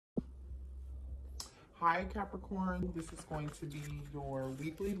Hi Capricorn, this is going to be your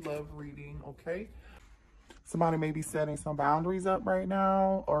weekly love reading, okay? Somebody may be setting some boundaries up right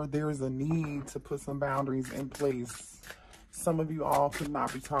now, or there's a need to put some boundaries in place. Some of you all could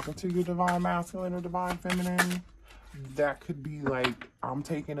not be talking to your divine masculine or divine feminine. That could be like, I'm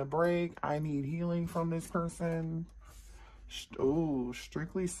taking a break. I need healing from this person. Ooh,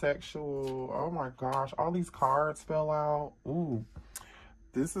 strictly sexual. Oh my gosh, all these cards fell out. Ooh.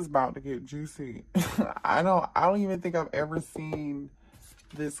 This is about to get juicy. I don't even think I've ever seen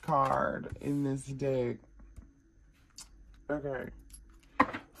this card in this deck. Okay.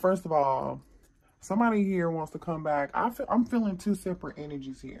 First of all, somebody here wants to come back. I'm feeling two separate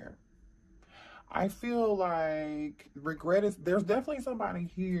energies here. I feel like regret is, there's definitely somebody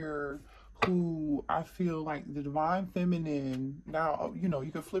here who I feel like the divine feminine, now, you know,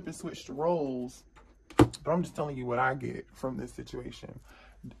 you can flip and switch the roles, but I'm just telling you what I get from this situation.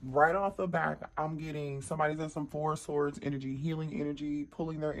 Right off the back, I'm getting somebody's in some Four of Swords energy, healing energy,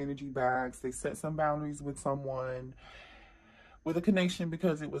 pulling their energy back. They set some boundaries with someone with a connection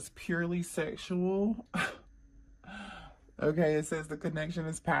because it was purely sexual. Okay, it says the connection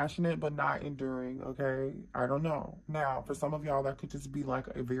is passionate but not enduring. Okay, I don't know. Now, for some of y'all, that could just be like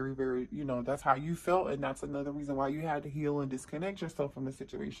a very, very, you know, that's how you felt, and that's another reason why you had to heal and disconnect yourself from the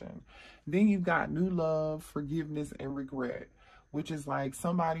situation. Then you've got new love, forgiveness, and regret, which is like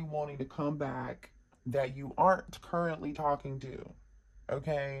somebody wanting to come back that you aren't currently talking to.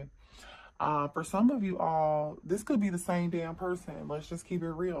 Okay. For some of you all, this could be the same damn person. Let's just keep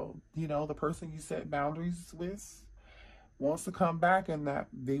it real. You know, the person you set boundaries with wants to come back, and that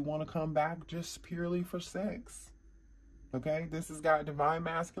they want to come back just purely for sex. Okay, this has got divine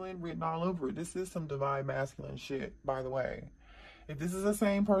masculine written all over it. This is some divine masculine shit, by the way. If this is the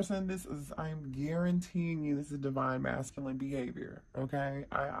same person, I'm guaranteeing you this is divine masculine behavior. Okay,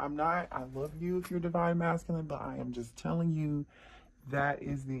 I love you if you're divine masculine, but I am just telling you that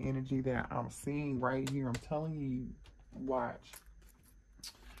is the energy that I'm seeing right here. I'm telling you, watch.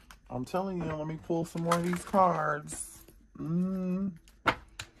 I'm telling you, let me pull some more of these cards.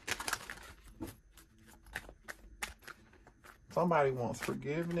 Somebody wants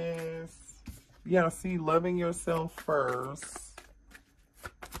forgiveness. Yeah, see, loving yourself first.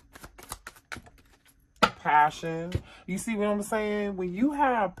 Passion. You see what I'm saying? When you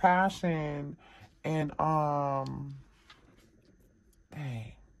have passion and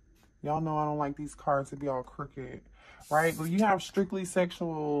hey, y'all know I don't like these cards to be all crooked, right? But you have strictly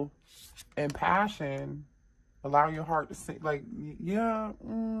sexual and passion. Allow your heart to sing. Like, yeah,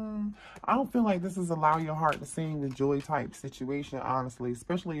 I don't feel like this is allow your heart to sing the joy type situation, honestly.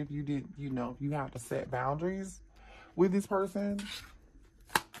 Especially if you did, you know, if you have to set boundaries with this person.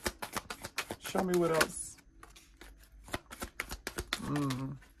 Show me what else.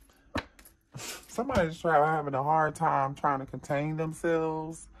 Somebody's having a hard time trying to contain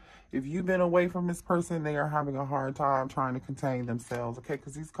themselves. If you've been away from this person, they are having a hard time trying to contain themselves, okay?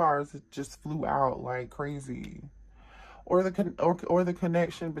 Because these cards just flew out like crazy. Or the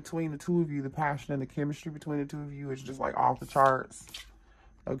connection between the two of you, the passion and the chemistry between the two of you is just like off the charts,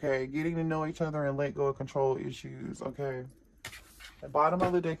 okay? Getting to know each other and let go of control issues, okay? The bottom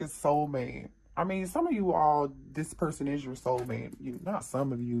of the deck is soulmate. I mean, some of you all, this person is your soulmate. Not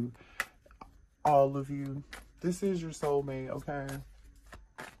some of you, all of you. This is your soulmate, okay?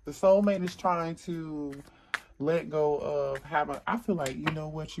 The soulmate is trying to let go of having, I feel like, you know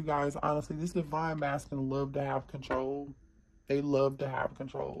what, you guys, honestly, this divine masculine love to have control. They love to have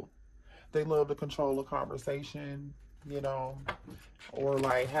control. They love to control a conversation, you know, or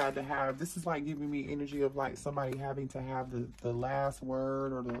like had to have, this is like giving me energy of like somebody having to have the last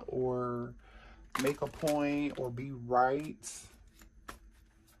word, or make a point or be right,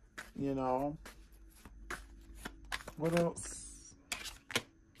 you know. What else?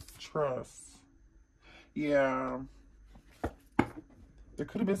 Trust. Yeah, there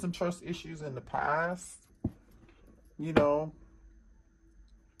could have been some trust issues in the past, you know,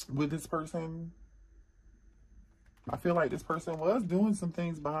 with this person. I feel like this person was doing some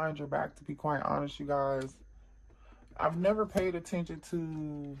things behind your back, to be quite honest, you guys. I've never paid attention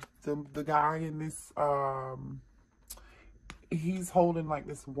to the guy in this, he's holding like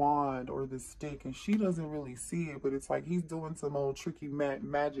this wand or this stick, and she doesn't really see it, but it's like he's doing some old tricky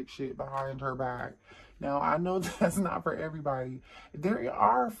magic shit behind her back. Now, I know that's not for everybody. There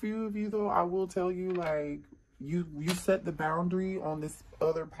are a few of you, though, I will tell you, like, you set the boundary on this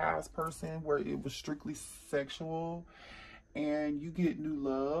other past person where it was strictly sexual, and you get new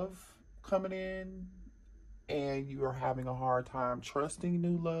love coming in, and you are having a hard time trusting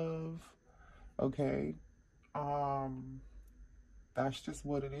new love, okay? That's just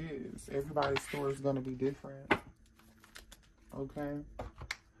what it is. Everybody's story is going to be different. Okay.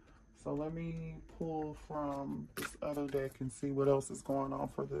 So let me pull from this other deck and see what else is going on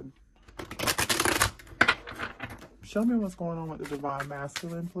for the... Show me what's going on with the Divine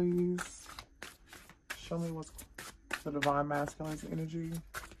Masculine, please. Show me what's the Divine Masculine's energy.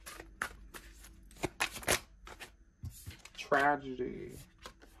 Tragedy.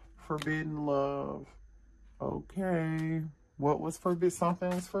 Forbidden love. Okay. What was forbidden? Something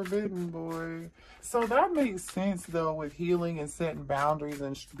was forbidden, boy. So that makes sense, though, with healing and setting boundaries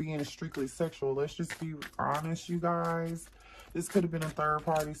and being strictly sexual. Let's just be honest, you guys. This could have been a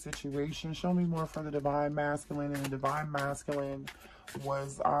third-party situation. Show me more for the Divine Masculine. And the Divine Masculine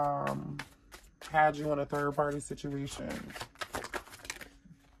was, had you in a third-party situation.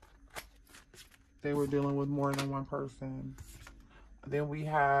 They were dealing with more than one person. Then we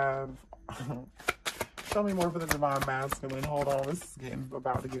have... Show me more for the Divine Masculine. Hold on, this is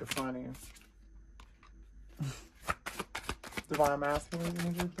about to get funny. Divine Masculine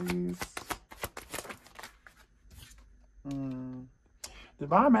energy, please.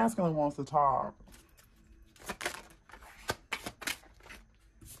 Divine Masculine wants to talk.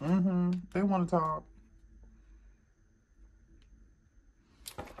 They want to talk.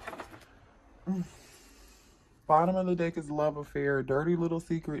 Bottom of the deck is love affair, dirty little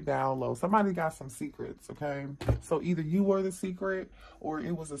secret down low. Somebody got some secrets, okay? So either you were the secret or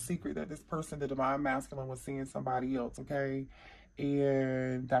it was a secret that this person, the Divine Masculine, was seeing somebody else, okay?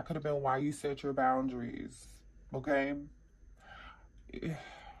 And that could have been why you set your boundaries, okay?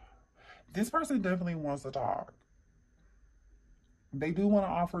 This person definitely wants to talk. They do want to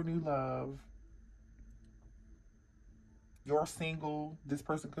offer new love. You're single. This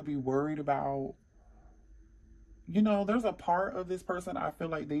person could be worried about... You know, there's a part of this person, I feel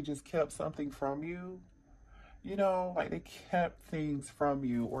like they just kept something from you. You know, like they kept things from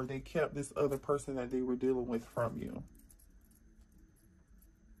you, or they kept this other person that they were dealing with from you.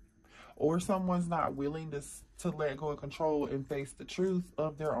 Or someone's not willing to let go of control and face the truth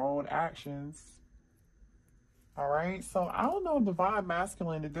of their own actions. All right. So I don't know, Divine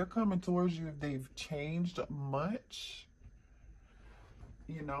Masculine, if they're coming towards you, if they've changed much.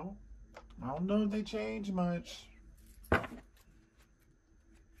 You know, I don't know if they changed much.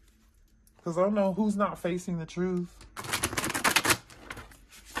 Because I don't know who's not facing the truth.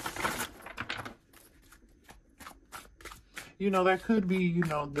 You know, that could be, you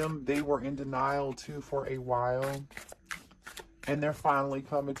know, they were in denial too for a while. And they're finally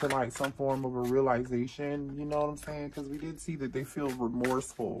coming to like some form of a realization, you know what I'm saying? Because we did see that they feel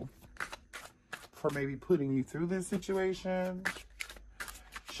remorseful for maybe putting you through this situation.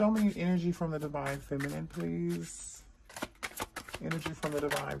 Show me energy from the Divine Feminine, please. Energy from the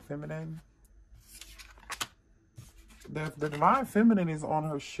Divine Feminine. The Divine Feminine is on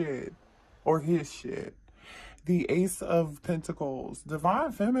her shit. Or his shit. The Ace of Pentacles.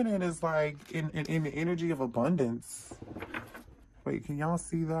 Divine Feminine is like in the energy of abundance. Wait, can y'all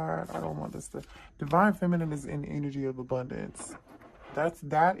see that? I don't want this to... Divine Feminine is in the energy of abundance.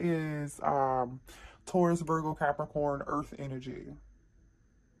 That is Taurus, Virgo, Capricorn, Earth energy.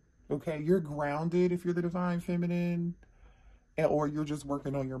 Okay, you're grounded if you're the Divine Feminine. Or you're just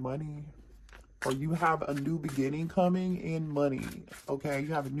working on your money. Or you have a new beginning coming in money. Okay,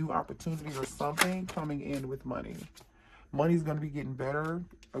 you have a new opportunity or something coming in with money. Money's going to be getting better.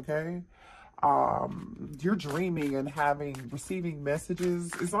 Okay. You're dreaming and receiving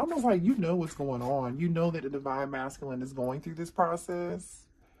messages. It's almost like you know what's going on. You know that the Divine Masculine is going through this process.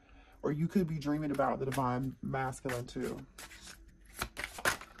 Or you could be dreaming about the Divine Masculine too.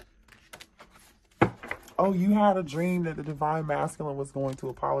 Oh, you had a dream that the Divine Masculine was going to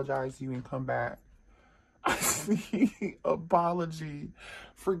apologize to you and come back. I see. Apology.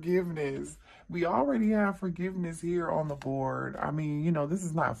 Forgiveness. We already have forgiveness here on the board. I mean, you know, this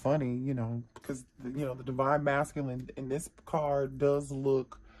is not funny, you know, because, you know, the Divine Masculine in this card does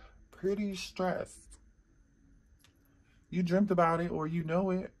look pretty stressed. You dreamt about it or you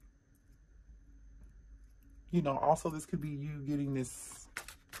know it. You know, also this could be you getting this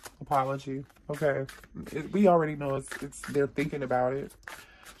apology. Okay, we already know it's they're thinking about it.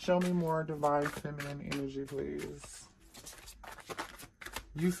 Show me more Divine Feminine energy, please.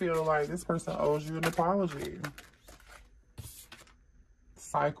 You feel like this person owes you an apology.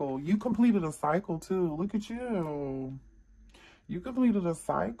 Cycle. You completed a cycle too. Look at you. You completed a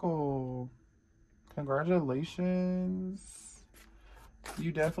cycle. Congratulations.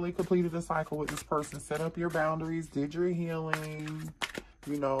 You definitely completed a cycle with this person. Set up your boundaries. Did your healing.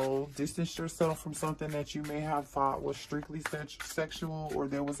 You know, distance yourself from something that you may have thought was strictly sexual, or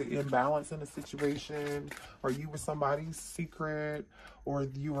there was an imbalance in the situation, or you were somebody's secret, or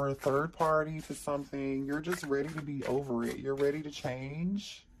you were a third party to something. You're just ready to be over it. You're ready to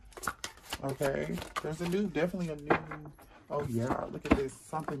change. Okay? There's definitely a new, oh yeah, look at this.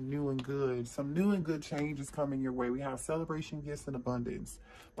 Something new and good. Some new and good change is coming your way. We have celebration, gifts, and abundance.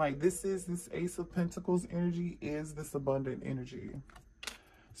 Like this Ace of Pentacles energy is this abundant energy.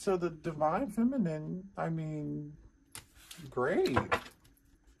 So the divine feminine, I mean, great.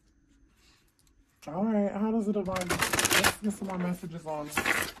 All right, how does the divine, let's get some more messages on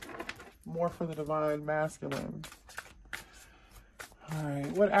more for the divine masculine. All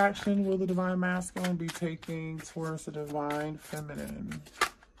right, what action will the divine masculine be taking towards the divine feminine?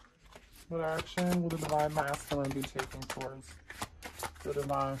 What action will the divine masculine be taking towards the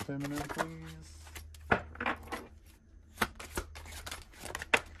divine feminine, please?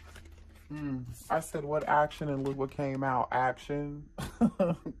 I said what action, and look what came out. Action,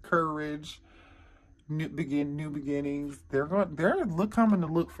 courage, new beginnings. They're coming to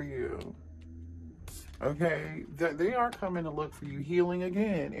look for you. Okay, they are coming to look for you. Healing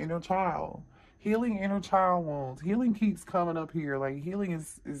again, inner child. Healing inner child wounds. Healing keeps coming up here. Like healing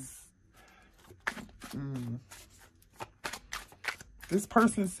is This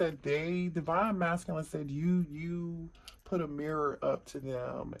person said divine masculine said you put a mirror up to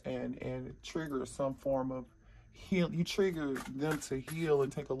them and trigger some form of heal. You trigger them to heal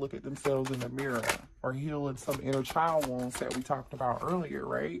and take a look at themselves in the mirror, or heal in some inner child wounds that we talked about earlier,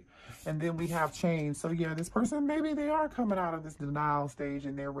 right? And then we have change. So yeah, this person, maybe they are coming out of this denial stage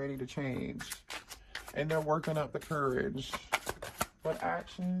and they're ready to change, and they're working up the courage. What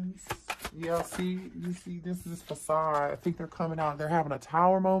actions? Yeah, you see this is facade. I think they're coming out, they're having a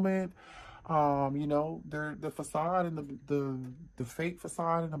tower moment. You know, the facade and the fake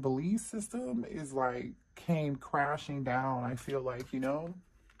facade and the belief system is like came crashing down, I feel like, you know.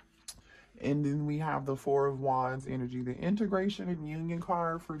 And then we have the Four of Wands energy. The integration and union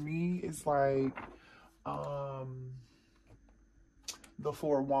card for me is like the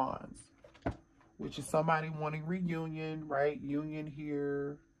Four of Wands, which is somebody wanting reunion, right? Union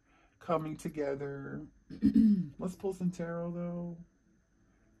here, coming together. Let's pull some tarot though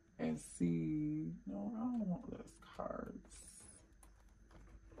and see. No, I don't want those cards.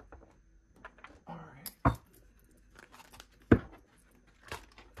 All right.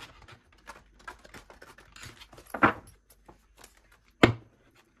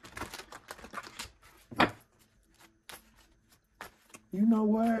 You know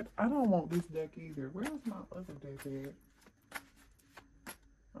what? I don't want this deck either. Where's my other deck at?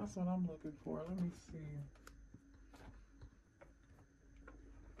 That's what I'm looking for. Let me see.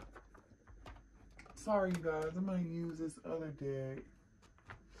 Sorry, you guys. I'm going to use this other deck.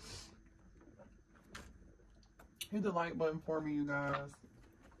 Hit the like button for me, you guys.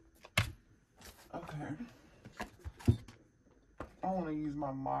 Okay. I want to use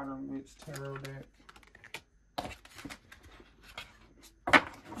my Modern Witch Tarot deck.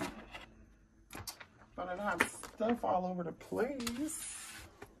 But I have stuff all over the place.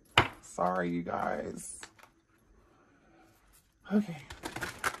 Sorry, you guys. Okay.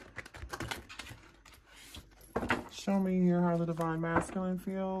 Show me here how the divine masculine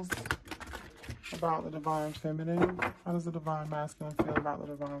feels about the divine feminine. How does the divine masculine feel about the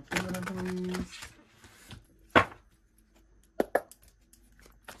divine feminine, please?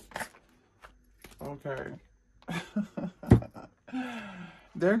 Okay.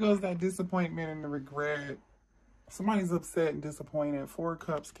 There goes that disappointment and the regret. Somebody's upset and disappointed. Four of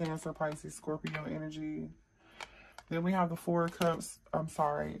Cups, Cancer, Pisces, Scorpio energy. Then we have the Four of Cups. I'm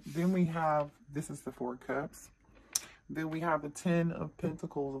sorry. Then we have, this is the Four of Cups. Then we have the Ten of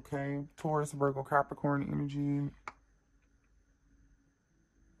Pentacles, okay? Taurus, Virgo, Capricorn energy.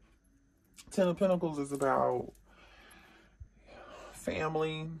 Ten of Pentacles is about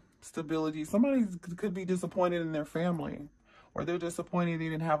family, stability. Somebody could be disappointed in their family, or they're disappointed they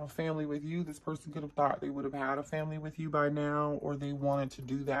didn't have a family with you. This person could have thought they would have had a family with you by now, or they wanted to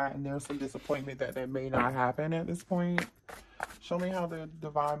do that, and there's some disappointment that may not happen at this point. Show me how the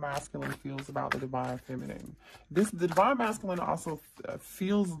divine masculine feels about the divine feminine. The divine masculine also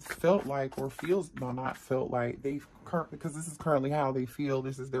felt like, because this is currently how they feel.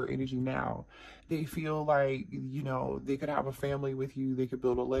 This is their energy now. They feel like, you know, they could have a family with you. They could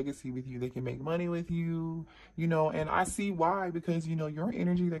build a legacy with you. They can make money with you, you know, and I see why, because, you know, your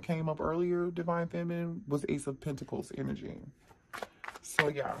energy that came up earlier, divine feminine, was Ace of Pentacles energy. So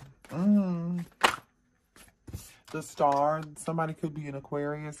yeah. The Star, somebody could be an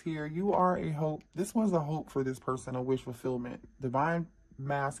Aquarius here. You are a hope. This was a hope for this person, a wish fulfillment. Divine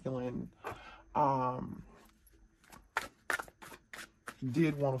masculine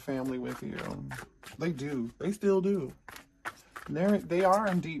did want a family with you. They do. They still do. They are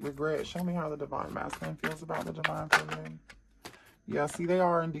in deep regret. Show me how the divine masculine feels about the divine feminine. Yeah, see, they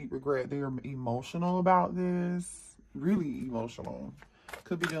are in deep regret. They are emotional about this. Really emotional.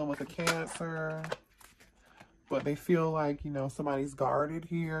 Could be dealing with a Cancer. But they feel like, you know, somebody's guarded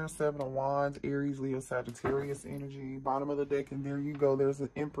here. Seven of Wands, Aries, Leo, Sagittarius energy. Bottom of the deck, and there you go. There's an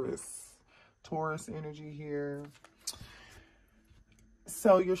Empress. Taurus energy here.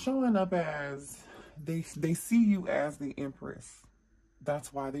 So you're showing up as, they see you as the Empress.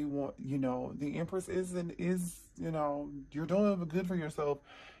 That's why they want, you know, the Empress is, you know, you're doing good for yourself.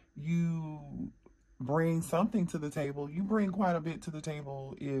 You bring something to the table. You bring quite a bit to the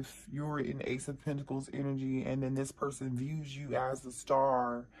table if you're in Ace of Pentacles energy, and then this person views you as the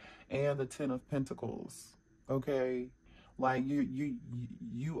Star and the Ten of Pentacles. Okay? Like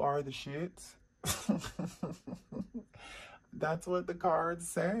you are the shit. That's what the cards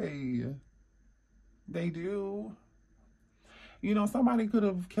say. They do. You know, somebody could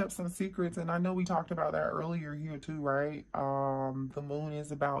have kept some secrets, and I know we talked about that earlier here too, right? The moon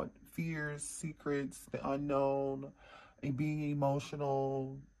is about fears, secrets, the unknown, and being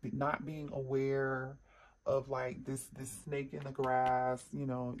emotional, not being aware of like this snake in the grass. You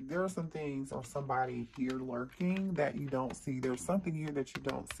know, there are some things or somebody here lurking that you don't see. There's something here that you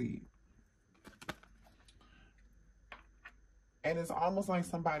don't see. And it's almost like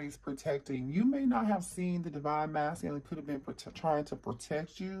somebody's protecting. You may not have seen the divine masculine. It could have been trying to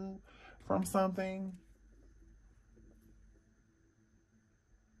protect you from something.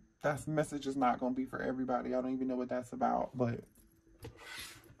 That message is not going to be for everybody. I don't even know what that's about, but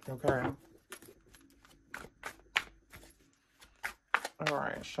okay. All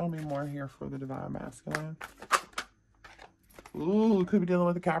right, show me more here for the divine masculine. Ooh, could be dealing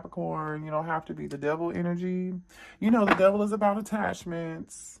with a Capricorn. You don't have to be the devil energy. You know, the devil is about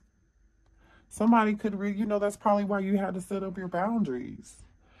attachments. Somebody could you know, that's probably why you had to set up your boundaries.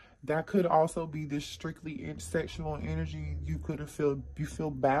 That could also be this strictly sexual energy. You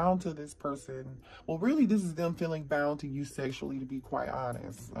feel bound to this person. Well, really, this is them feeling bound to you sexually, to be quite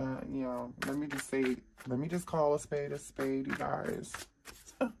honest. You know, let me just call a spade, you guys.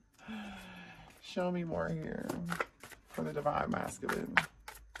 Show me more here for the divine masculine.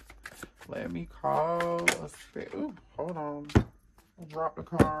 Let me call a spade. Ooh, hold on. I'll drop the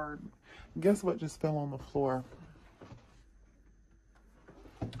card. Guess what just fell on the floor?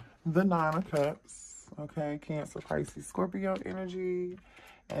 The Nine of Cups. Okay, Cancer, Pisces, Scorpio energy.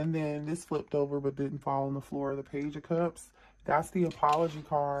 And then this flipped over but didn't fall on the floor. The Page of Cups. That's the apology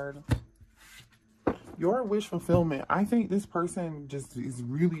card. Your wish fulfillment. I think this person just is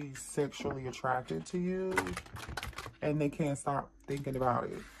really sexually attracted to you, and they can't stop thinking about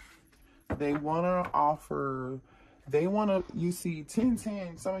it. They want to offer, you see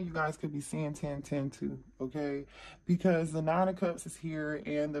 10-10, some of you guys could be seeing 10-10 too, okay? Because the Nine of Cups is here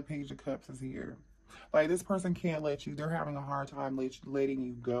and the Page of Cups is here. Like, this person can't let you, they're having a hard time letting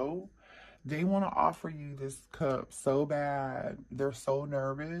you go. They want to offer you this cup so bad. They're so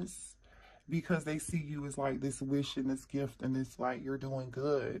nervous because they see you as like this wish and this gift, and this like you're doing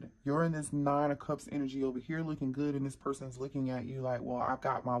good. You're in this Nine of Cups energy over here looking good, and this person's looking at you like, well, I've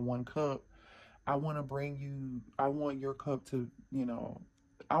got my one cup. I want to bring you, I want your cup to, you know,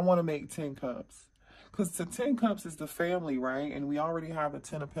 I want to make 10 cups. Because the 10 cups is the family, right? And we already have the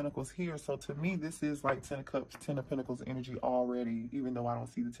 10 of Pentacles here. So to me, this is like 10 of Cups, 10 of Pentacles energy already. Even though I don't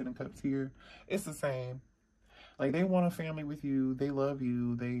see the 10 of Cups here. It's the same. Like, they want a family with you. They love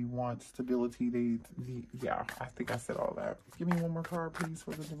you. They want stability. Yeah, I think I said all that. Give me one more card, please,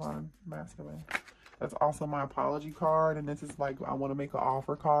 for the divine masculine. That's also my apology card. And this is like, I want to make an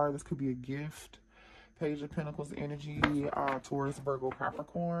offer card. This could be a gift. Page of Pentacles energy. Taurus, Virgo,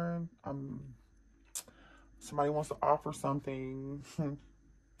 Capricorn. Somebody wants to offer something.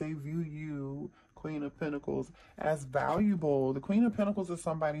 They view you, Queen of Pentacles, as valuable. The Queen of Pentacles is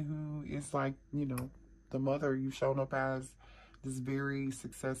somebody who is like, you know, the mother. You've shown up as this very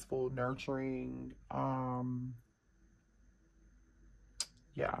successful, nurturing,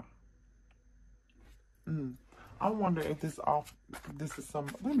 yeah. I wonder if this is some,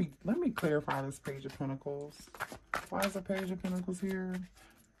 let me clarify this Page of Pentacles. Why is the Page of Pentacles here?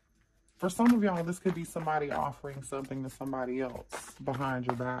 For some of y'all, this could be somebody offering something to somebody else behind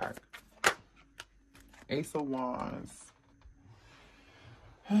your back. Ace of Wands.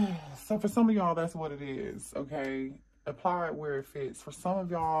 So for some of y'all, that's what it is, okay? Apply it where it fits. For some of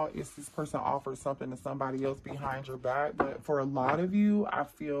y'all, it's this person offers something to somebody else behind your back. But for a lot of you, I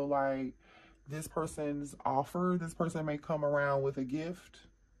feel like this person's offer. This person may come around with a gift,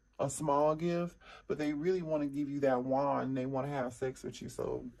 a small gift, but they really want to give you that wand. They want to have sex with you.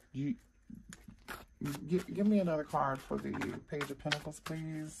 So you give me another card for the Page of Pentacles,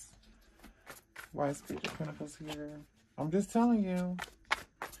 please. Why is Page of Pentacles here? I'm just telling you.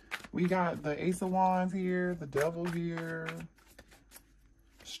 We got the Ace of Wands here, the Devil here,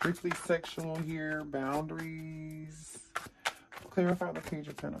 strictly sexual here, boundaries. Clarify the Page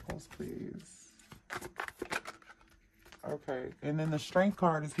of Pentacles, please. Okay, and then the Strength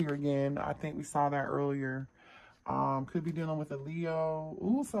card is here again. I think we saw that earlier. Could be dealing with a Leo.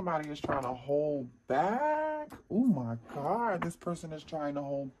 Ooh, somebody is trying to hold back. Oh my God, this person is trying to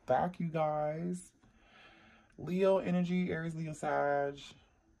hold back, you guys. Leo energy, Aries, Leo, Sag.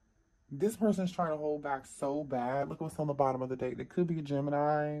 This person is trying to hold back so bad. Look what's on the bottom of the deck. It could be a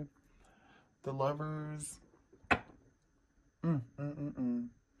Gemini, the Lovers.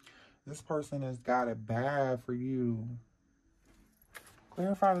 This person has got it bad for you.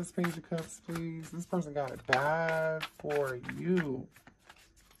 Clarify this Page of Cups, please. This person got it bad for you.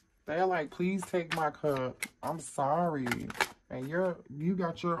 They're like, please take my cup. I'm sorry. And you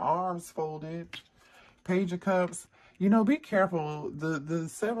got your arms folded. Page of Cups. You know, be careful. The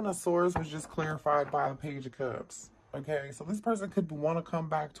Seven of Swords was just clarified by the Page of Cups. Okay, so this person could want to come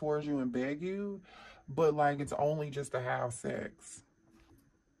back towards you and beg you, but like it's only just to have sex.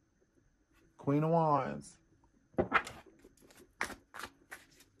 Queen of Wands.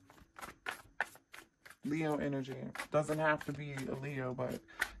 Leo energy. Doesn't have to be a Leo, but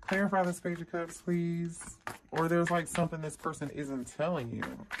clarify this Page of Cups, please. Or there's like something this person isn't telling you.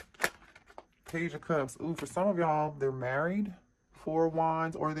 Page of Cups. Ooh, for some of y'all, they're married. Four of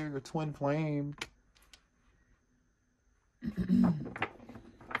Wands, or they're your twin flame.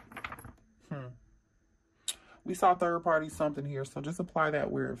 We saw third party something here, so just apply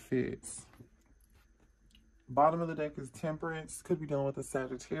that where it fits. Bottom of the deck is Temperance. Could be dealing with a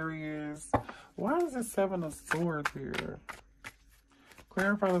Sagittarius. Why is the Seven of Swords here?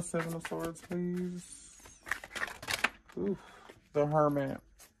 Clarify the Seven of Swords, please. Oof, the Hermit.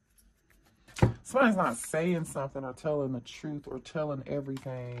 Somebody's not saying something or telling the truth or telling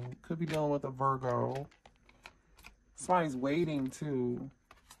everything. Could be dealing with a Virgo. Somebody's waiting too.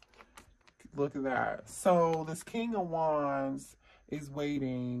 Look at that. So this King of Wands is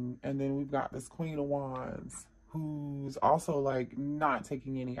waiting, and then we've got this Queen of Wands who's also like not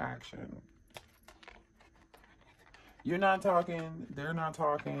taking any action. You're not talking, they're not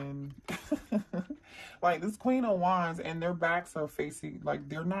talking. Like this Queen of Wands, and their backs are facing, like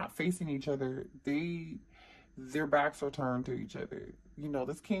they're not facing each other. Their backs are turned to each other. You know,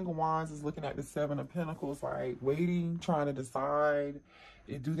 this King of Wands is looking at the Seven of Pentacles, like waiting, trying to decide.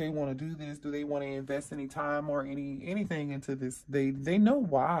 Do they want to do this? Do they want to invest any time or anything into this? They know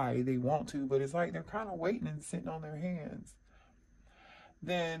why they want to, but it's like they're kind of waiting and sitting on their hands.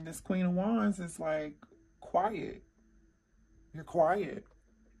 Then this Queen of Wands is like quiet. You're quiet,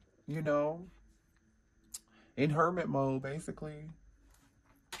 you know, in hermit mode, basically.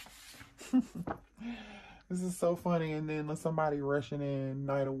 This is so funny. And then somebody rushing in,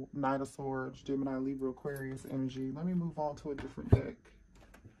 Knight of Swords, Gemini, Libra, Aquarius energy. Let me move on to a different deck.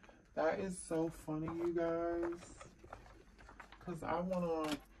 That is so funny, you guys, because I want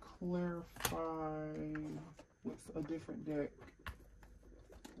to clarify with a different deck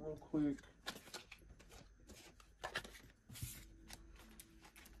real quick.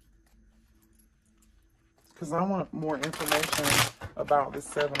 Because I want more information about the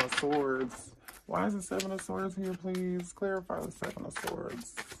Seven of Swords. Why is the Seven of Swords here, please? Clarify the Seven of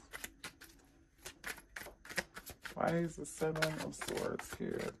Swords. Why is the Seven of Swords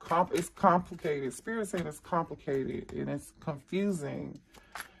here? It's complicated. Spirit saying it's complicated and it's confusing.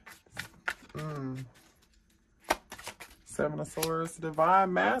 Seven of Swords,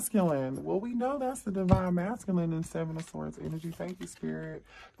 Divine Masculine. Well, we know that's the Divine Masculine in Seven of Swords energy. Thank you, Spirit.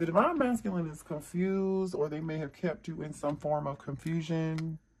 The Divine Masculine is confused, or they may have kept you in some form of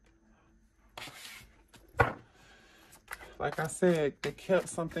confusion. Like I said, they kept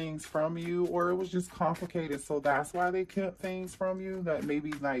some things from you, or it was just complicated. So that's why they kept things from you. That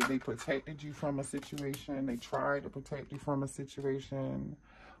maybe like they protected you from a situation. They tried to protect you from a situation.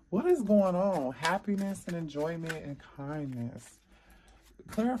 What is going on? Happiness and enjoyment and kindness.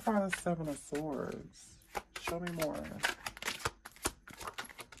 Clarify the Seven of Swords. Show me more.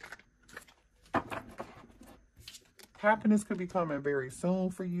 Happiness could be coming very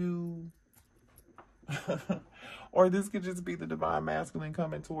soon for you. Or this could just be the Divine Masculine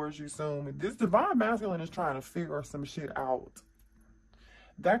coming towards you soon. This Divine Masculine is trying to figure some shit out.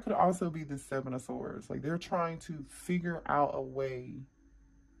 That could also be the Seven of Swords. Like they're trying to figure out a way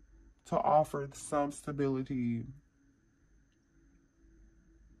to offer some stability.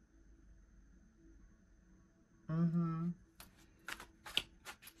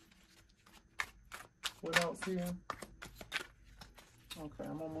 What else here? Okay,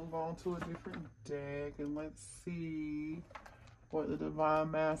 I'm gonna move on to a different deck and let's see what the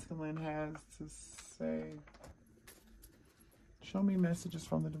Divine Masculine has to say. Show me messages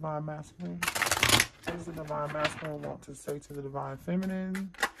from the Divine Masculine. What does the Divine Masculine want to say to the Divine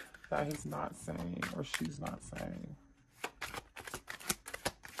Feminine that he's not saying or she's not saying?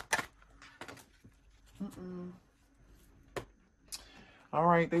 All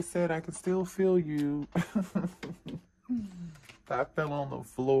right, they said I could still feel you. That fell on the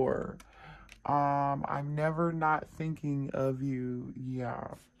floor. I'm never not thinking of you. Yeah.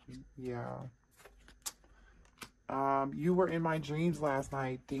 You were in my dreams last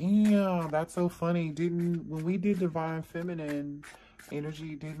night. Damn, that's so funny. When we did Divine Feminine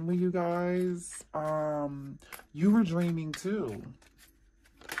energy, didn't we, you guys? You were dreaming too.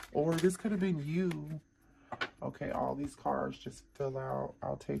 Or this could have been you. Okay, all these cards just fell out.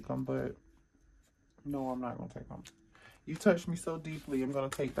 I'll take them, but no, I'm not going to take them. You touched me so deeply. I'm going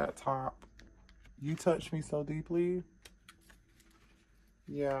to take that top. You touched me so deeply.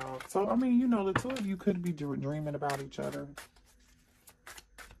 Yeah. So, I mean, you know, the two of you could be dreaming about each other.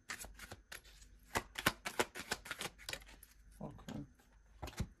 Okay.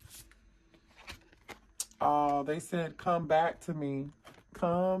 They said, come back to me.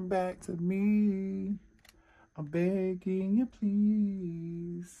 Come back to me. I'm begging you,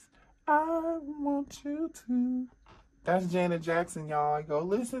 please. I want you to. That's Janet Jackson, y'all. Go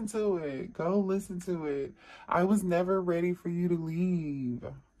listen to it. Go listen to it. I was never ready for you to leave.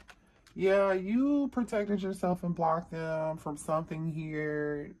 Yeah, you protected yourself and blocked them from something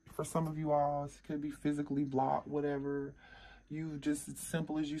here. For some of you all, it could be physically blocked, whatever. You just, as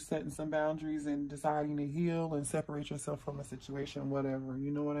simple as you setting some boundaries and deciding to heal and separate yourself from a situation, whatever.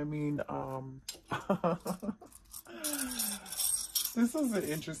 You know what I mean? This is an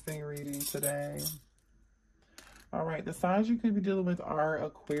interesting reading today. All right, the signs you could be dealing with are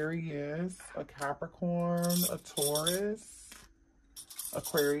Aquarius, a Capricorn, a Taurus,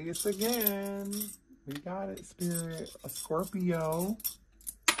 Aquarius again. We got it, Spirit. A Scorpio.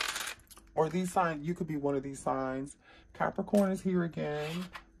 Or these signs, you could be one of these signs. Capricorn is here again.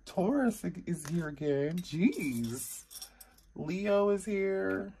 Taurus is here again. Jeez. Leo is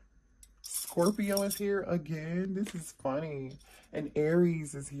here. Scorpio is here again. This is funny. And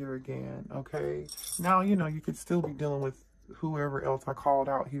Aries is here again, okay? Now, you know, you could still be dealing with whoever else I called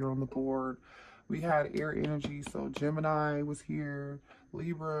out here on the board. We had air energy, so Gemini was here,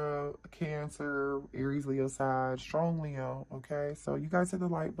 Libra, Cancer, Aries, Leo, Sag, strong Leo, okay? So you guys hit the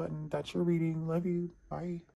like button. That's your reading. Love you. Bye.